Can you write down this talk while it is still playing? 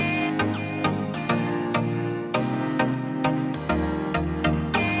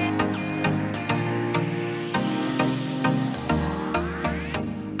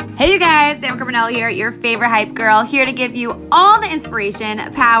Hey you guys, Sam Carbonell here, your favorite hype girl, here to give you all the inspiration,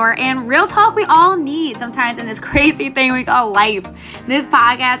 power, and real talk we all need sometimes in this crazy thing we call life. This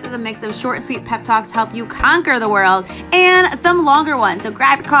podcast is a mix of short and sweet pep talks to help you conquer the world and some longer ones. So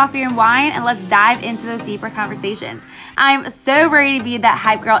grab your coffee and wine and let's dive into those deeper conversations. I'm so ready to be that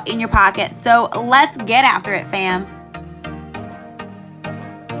hype girl in your pocket, so let's get after it, fam.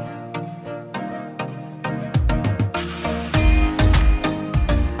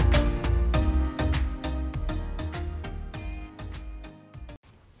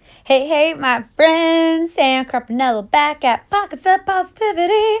 Hey, my friends, Sam Carpinello back at Pockets of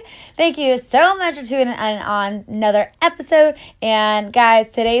Positivity. Thank you so much for tuning in on another episode. And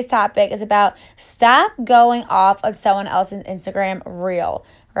guys, today's topic is about stop going off on someone else's Instagram reel,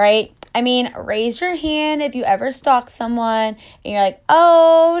 right? I mean, raise your hand if you ever stalk someone and you're like,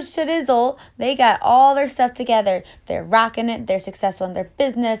 oh, shizzle, they got all their stuff together. They're rocking it. They're successful in their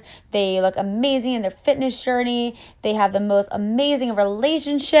business. They look amazing in their fitness journey. They have the most amazing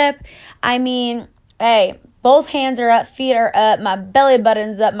relationship. I mean, hey, both hands are up, feet are up, my belly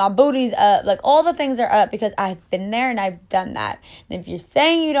button's up, my booty's up. Like all the things are up because I've been there and I've done that. And if you're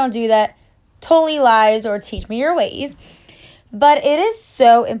saying you don't do that, totally lies or teach me your ways. But it is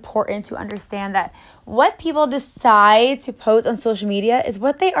so important to understand that what people decide to post on social media is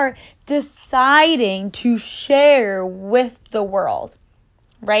what they are deciding to share with the world,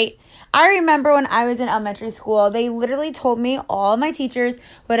 right? I remember when I was in elementary school, they literally told me, all my teachers,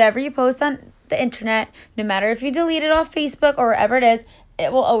 whatever you post on the internet, no matter if you delete it off Facebook or wherever it is,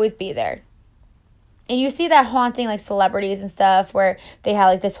 it will always be there. And you see that haunting like celebrities and stuff where they have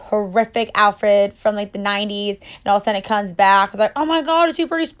like this horrific outfit from like the 90s and all of a sudden it comes back like, oh my God, it's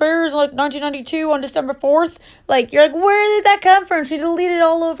Britney Spears like 1992 on December 4th. Like you're like, where did that come from? She deleted it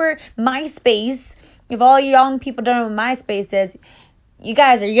all over MySpace. If all you young people don't know what MySpace is, you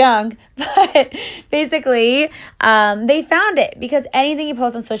guys are young, but basically they found it because anything you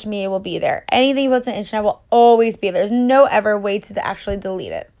post on social media will be there. Anything you post on the internet will always be there. There's no ever way to actually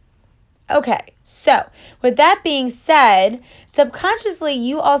delete it. Okay, so with that being said, subconsciously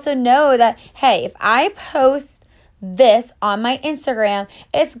you also know that, hey, if I post this on my Instagram,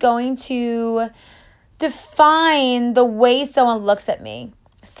 it's going to define the way someone looks at me.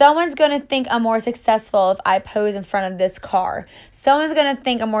 Someone's going to think I'm more successful if I pose in front of this car. Someone's going to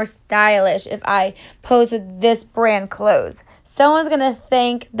think I'm more stylish if I pose with this brand clothes. Someone's going to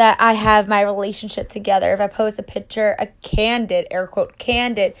think that I have my relationship together if I post a picture, a candid, air quote,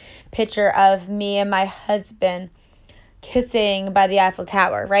 candid picture of me and my husband kissing by the Eiffel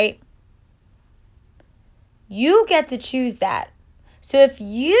Tower, right? You get to choose that. So if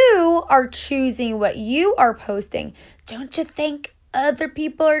you are choosing what you are posting, don't you think other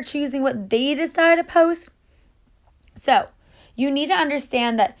people are choosing what they decide to post? So you need to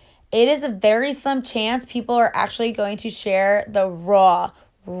understand that it is a very slim chance people are actually going to share the raw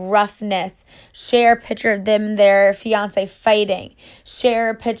roughness, share a picture of them and their fiance fighting, share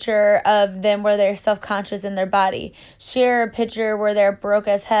a picture of them where they're self-conscious in their body, share a picture where they're broke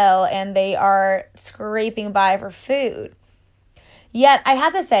as hell and they are scraping by for food. Yet, I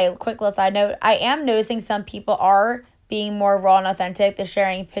have to say, quick little side note, I am noticing some people are being more raw and authentic. They're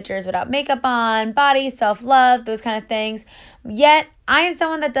sharing pictures without makeup on, body, self-love, those kind of things. Yet, I am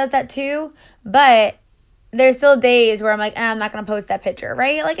someone that does that too, but there's still days where I'm like, I'm not going to post that picture,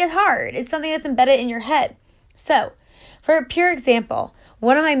 right? Like, it's hard. It's something that's embedded in your head. So, for a pure example,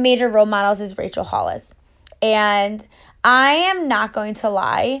 one of my major role models is Rachel Hollis. And I am not going to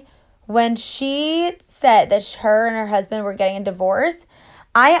lie. When she said that her and her husband were getting a divorce,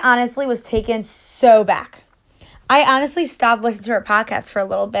 I honestly was taken so back. I honestly stopped listening to her podcast for a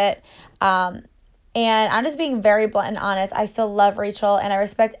little bit. And I'm just being very blunt and honest. I still love Rachel and I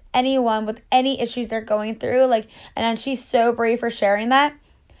respect anyone with any issues they're going through. And she's so brave for sharing that.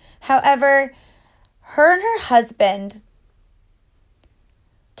 However, her and her husband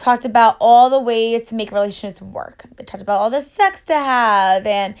talked about all the ways to make relationships work. They talked about all the sex to have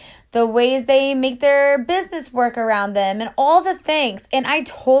and the ways they make their business work around them and all the things. And I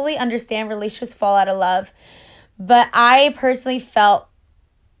totally understand relationships fall out of love. But I personally felt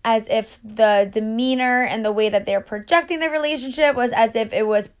as if the demeanor and the way that they're projecting their relationship was as if it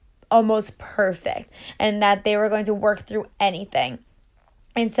was almost perfect and that they were going to work through anything.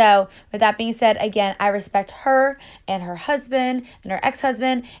 And so with that being said, again, I respect her and her husband and her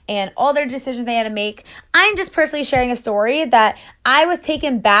ex-husband and all their decisions they had to make. I'm just personally sharing a story that I was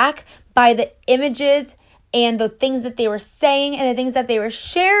taken back by the images and the things that they were saying and the things that they were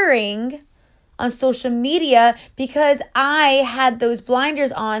sharing on social media because I had those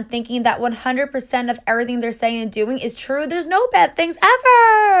blinders on thinking that 100% of everything they're saying and doing is true. There's no bad things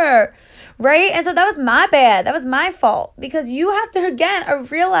ever, right? And so that was my bad. That was my fault because you have to, again,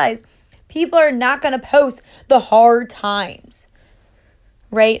 realize people are not going to post the hard times,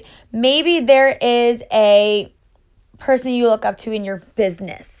 right? Maybe there is a person you look up to in your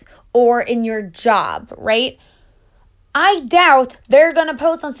business or in your job, right? I doubt they're going to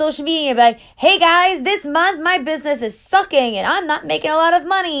post on social media and be like, hey guys, this month my business is sucking and I'm not making a lot of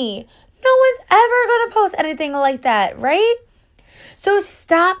money. No one's ever going to post anything like that, right? So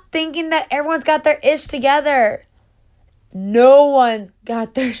stop thinking that everyone's got their ish together. No one's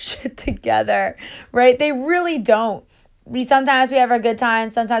got their shit together, right? They really don't. Sometimes we have our good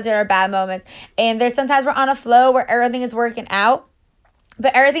times, sometimes we have our bad moments, and there's sometimes we're on a flow where everything is working out,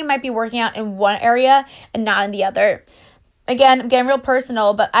 but everything might be working out in one area and not in the other. Again, I'm getting real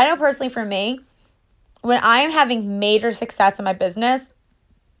personal, but I know personally for me, when I'm having major success in my business,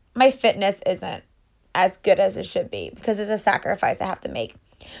 my fitness isn't as good as it should be because it's a sacrifice I have to make.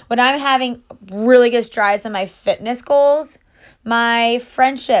 When I'm having really good strides in my fitness goals, my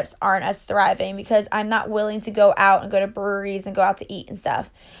friendships aren't as thriving because I'm not willing to go out and go to breweries and go out to eat and stuff.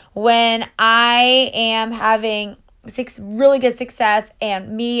 When I am having really good success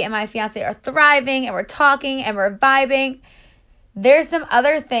and me and my fiance are thriving and we're talking and we're vibing, there's some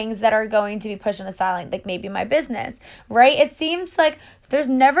other things that are going to be pushed on the sideline, like maybe my business, right? It seems like there's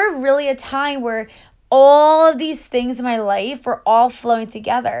never really a time where all of these things in my life were all flowing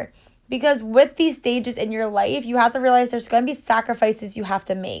together. Because with these stages in your life, you have to realize there's going to be sacrifices you have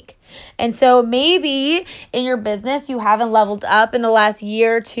to make. And so maybe in your business, you haven't leveled up in the last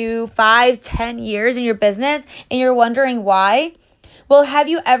year, 2, 5, 10 years in your business, and you're wondering why. Well, have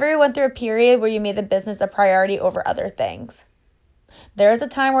you ever went through a period where you made the business a priority over other things? There was a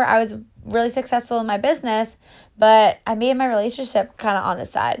time where I was really successful in my business, but I made my relationship kind of on the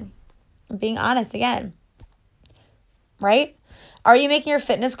side. I'm being honest again, right? Are you making your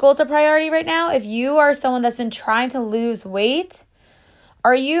fitness goals a priority right now? If you are someone that's been trying to lose weight,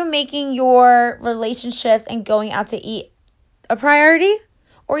 are you making your relationships and going out to eat a priority?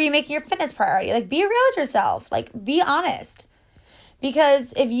 Or are you making your fitness priority? Like, be real with yourself. Like, be honest.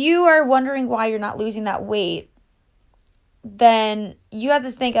 Because if you are wondering why you're not losing that weight, then you have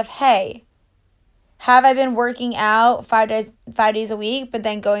to think of, hey, have I been working out 5 days a week, but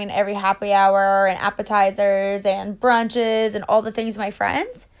then going to every happy hour and appetizers and brunches and all the things with my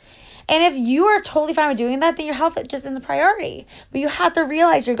friends? And if you are totally fine with doing that, then your health just isn't the priority. But you have to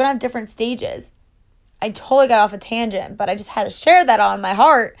realize you're going to have different stages. I totally got off a tangent, but I just had to share that on my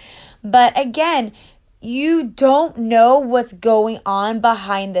heart. But again, you don't know what's going on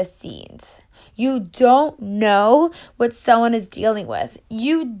behind the scenes. You don't know what someone is dealing with.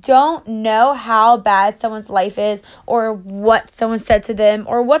 You don't know how bad someone's life is or what someone said to them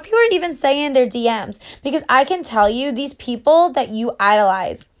or what people are even saying in their DMs. Because I can tell you, these people that you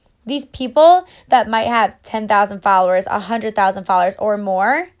idolize, these people that might have 10,000 followers, 100,000 followers or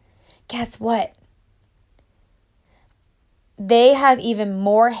more, guess what? They have even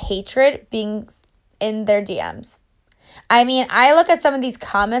more hatred being in their DMs. I mean, I look at some of these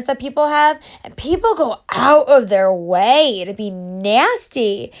comments that people have, and people go out of their way to be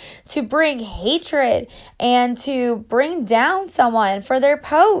nasty, to bring hatred, and to bring down someone for their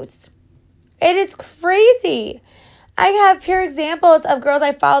posts. It is crazy. I have pure examples of girls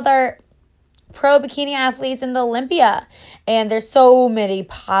I follow that are pro bikini athletes in the Olympia, and there's so many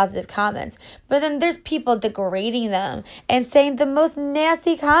positive comments. But then there's people degrading them and saying the most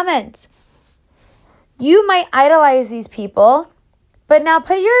nasty comments. You might idolize these people, but now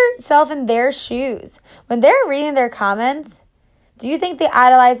put yourself in their shoes. When they're reading their comments, do you think they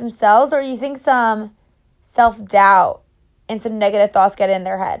idolize themselves, or do you think some self-doubt and some negative thoughts get in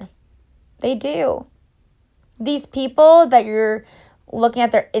their head? They do. These people that you're looking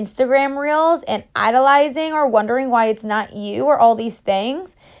at their Instagram reels and idolizing or wondering why it's not you or all these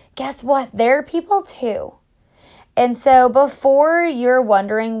things, guess what? They're people too. And so before you're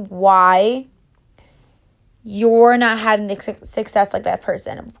wondering why you're not having the success like that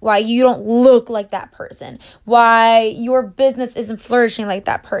person, why you don't look like that person, why your business isn't flourishing like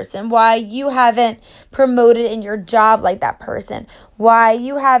that person, why you haven't promoted in your job like that person, why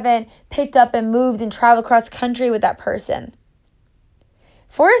you haven't picked up and moved and traveled across the country with that person.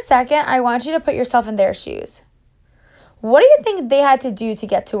 For a second, I want you to put yourself in their shoes. What do you think they had to do to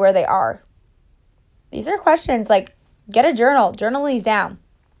get to where they are? These are questions. Like, get a journal these down.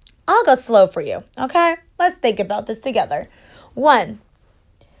 I'll go slow for you, okay? Let's think about this together. 1,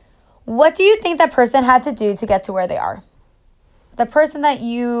 what do you think that person had to do to get to where they are? The person that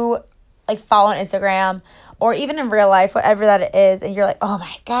you like follow on Instagram or even in real life, whatever that it is, and you're like, oh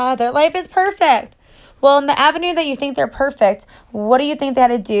my God, their life is perfect. Well, in the avenue that you think they're perfect, what do you think they had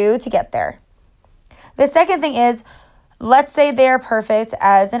to do to get there? The second thing is, let's say they're perfect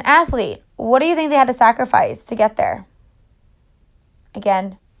as an athlete. What do you think they had to sacrifice to get there?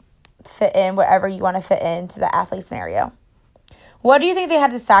 Again, fit in whatever you want to fit into the athlete scenario. What do you think they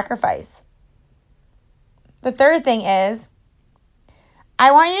had to sacrifice? The third thing is,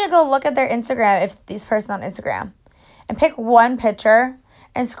 I want you to go look at their Instagram, if this person's on Instagram, and pick one picture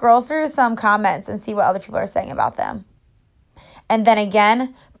and scroll through some comments and see what other people are saying about them. And then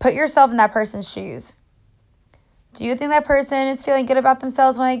again, put yourself in that person's shoes. Do you think that person is feeling good about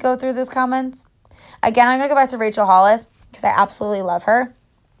themselves when they go through those comments? Again, I'm going to go back to Rachel Hollis because I absolutely love her.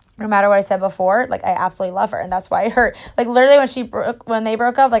 No matter what I said before, like, I absolutely love her. And that's why it hurt. Like, literally when they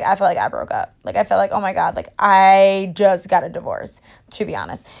broke up, like, I felt like I broke up. Like, I felt like, oh my God, like, I just got a divorce, to be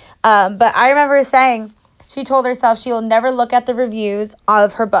honest. But I remember saying, she told herself she will never look at the reviews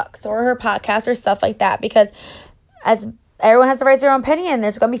of her books or her podcast or stuff like that, because as everyone has to write their own opinion,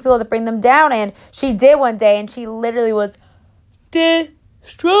 there's going to be people that bring them down. And she did one day, and she literally was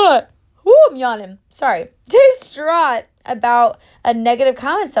distraught. Woo, I'm yawning. Sorry. Distraught about a negative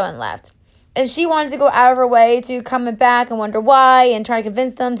comment someone left. And she wanted to go out of her way to comment back and wonder why and try to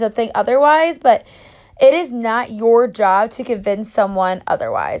convince them to think otherwise. But it is not your job to convince someone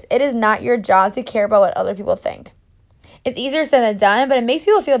otherwise. It is not your job to care about what other people think. It's easier said than done, but it makes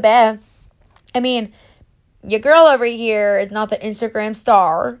people feel bad. I mean, your girl over here is not the Instagram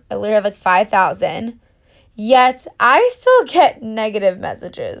star. I literally have like 5,000. Yet I still get negative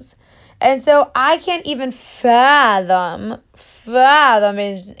messages. And so I can't even fathom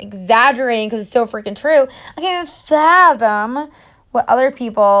is exaggerating because it's so freaking true. I can't even fathom what other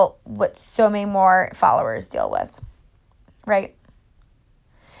people with so many more followers deal with, right?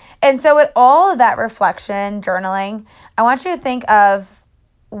 And so with all of that reflection, journaling, I want you to think of,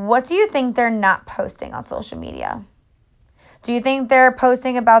 what do you think they're not posting on social media? Do you think they're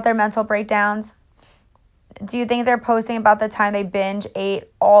posting about their mental breakdowns? Do you think they're posting about the time they binge ate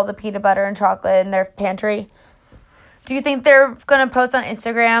all the peanut butter and chocolate in their pantry? Do you think they're going to post on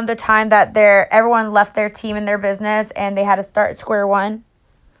Instagram the time that everyone left their team and their business and they had to start square one?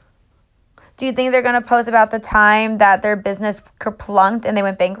 Do you think they're going to post about the time that their business plunked and they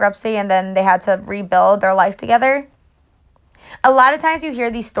went bankruptcy and then they had to rebuild their life together? A lot of times you hear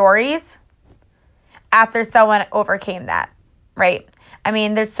these stories after someone overcame that, right? I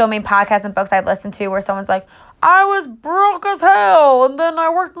mean, there's so many podcasts and books I've listened to where someone's like, I was broke as hell, and then I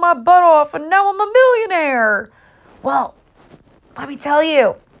worked my butt off, and now I'm a millionaire. Well, let me tell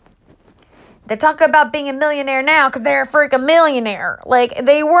you, they talk about being a millionaire now because they're a freaking millionaire. Like,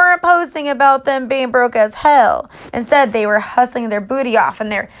 they weren't posting about them being broke as hell. Instead, they were hustling their booty off,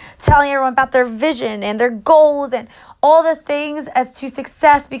 and they're telling everyone about their vision and their goals and all the things as to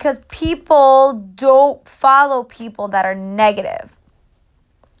success, because people don't follow people that are negative.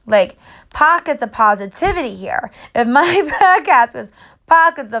 Like, pockets of positivity here. If my podcast was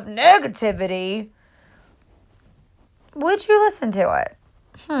pockets of negativity, would you listen to it?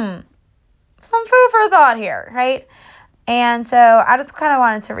 Some food for thought here, right? And so I just kind of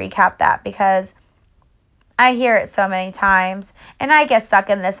wanted to recap that because I hear it so many times and I get stuck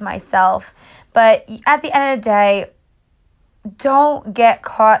in this myself. But at the end of the day, don't get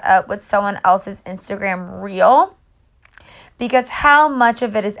caught up with someone else's Instagram reel, because how much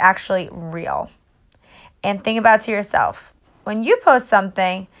of it is actually real? And think about it to yourself. When you post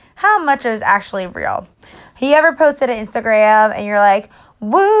something, how much is actually real? He ever posted an Instagram and you're like,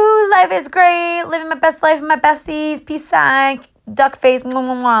 woo, life is great, living my best life with my besties, peace sign, duck face, mwah,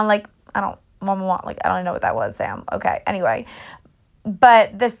 mwah, mwah. Like, I don't even know what that was, Sam. Okay, anyway.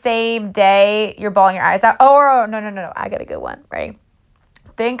 But the same day, you're bawling your eyes out. Oh, no, I got a good one, right?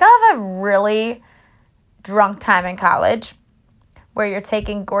 Think of a really drunk time in college where you're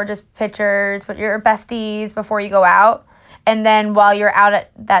taking gorgeous pictures with your besties before you go out. And then while you're out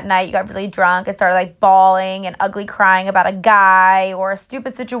that night, you got really drunk and started like bawling and ugly crying about a guy or a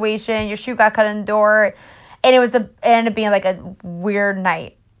stupid situation. Your shoe got cut in the door. And it ended up being like a weird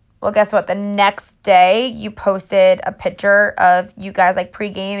night. Well, guess what? The next day you posted a picture of you guys like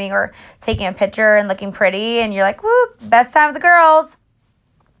pre-gaming or taking a picture and looking pretty. And you're like, woo, best time with the girls.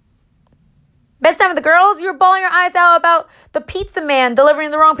 Best time with the girls, you were bawling your eyes out about the pizza man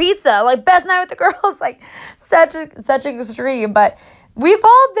delivering the wrong pizza. Like, best night with the girls. Like, such an extreme. But we've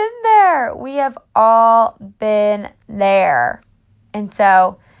all been there. We have all been there. And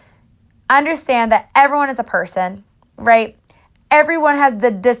so, understand that everyone is a person, right? Everyone has the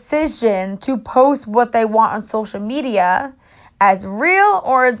decision to post what they want on social media. as real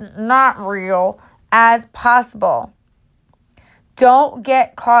or as not real as possible. Don't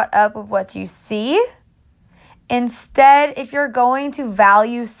get caught up with what you see. Instead, if you're going to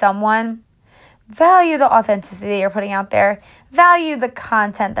value someone, value the authenticity you're putting out there, value the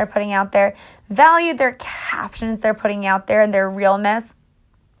content they're putting out there, value their captions they're putting out there and their realness,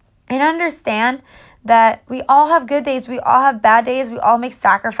 and understand that we all have good days, we all have bad days, we all make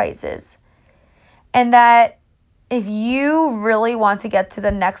sacrifices. And that if you really want to get to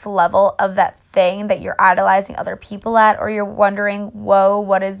the next level of that thing that you're idolizing other people at, or you're wondering, whoa,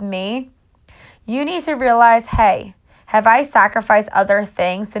 what is me? You need to realize, hey, have I sacrificed other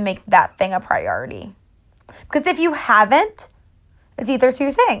things to make that thing a priority? Because if you haven't, it's either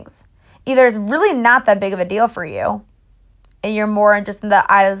two things. Either it's really not that big of a deal for you, and you're more just in the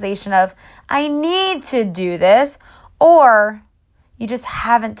idolization of, I need to do this, or you just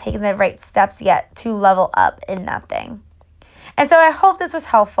haven't taken the right steps yet to level up in that thing. And so I hope this was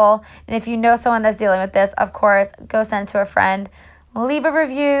helpful. And if you know someone that's dealing with this, of course, go send it to a friend. Leave a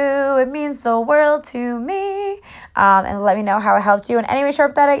review. It means the world to me. And let me know how it helped you in any way,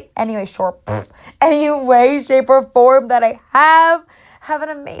 shape, shape, or form that I have. Have an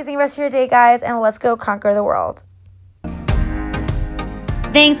amazing rest of your day, guys, and let's go conquer the world.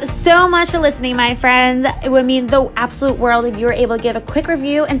 Thanks so much for listening, my friends. It would mean the absolute world if you were able to give a quick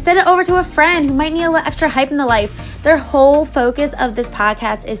review and send it over to a friend who might need a little extra hype in their life. Their whole focus of this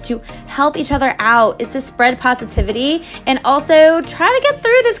podcast is to help each other out, is to spread positivity, and also try to get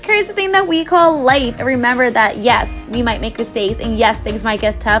through this crazy thing that we call life. And remember that, yes, we might make mistakes, and yes, things might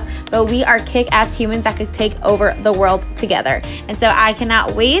get tough, but we are kick-ass humans that could take over the world together. And so I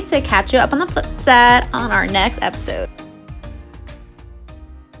cannot wait to catch you up on the flip side on our next episode.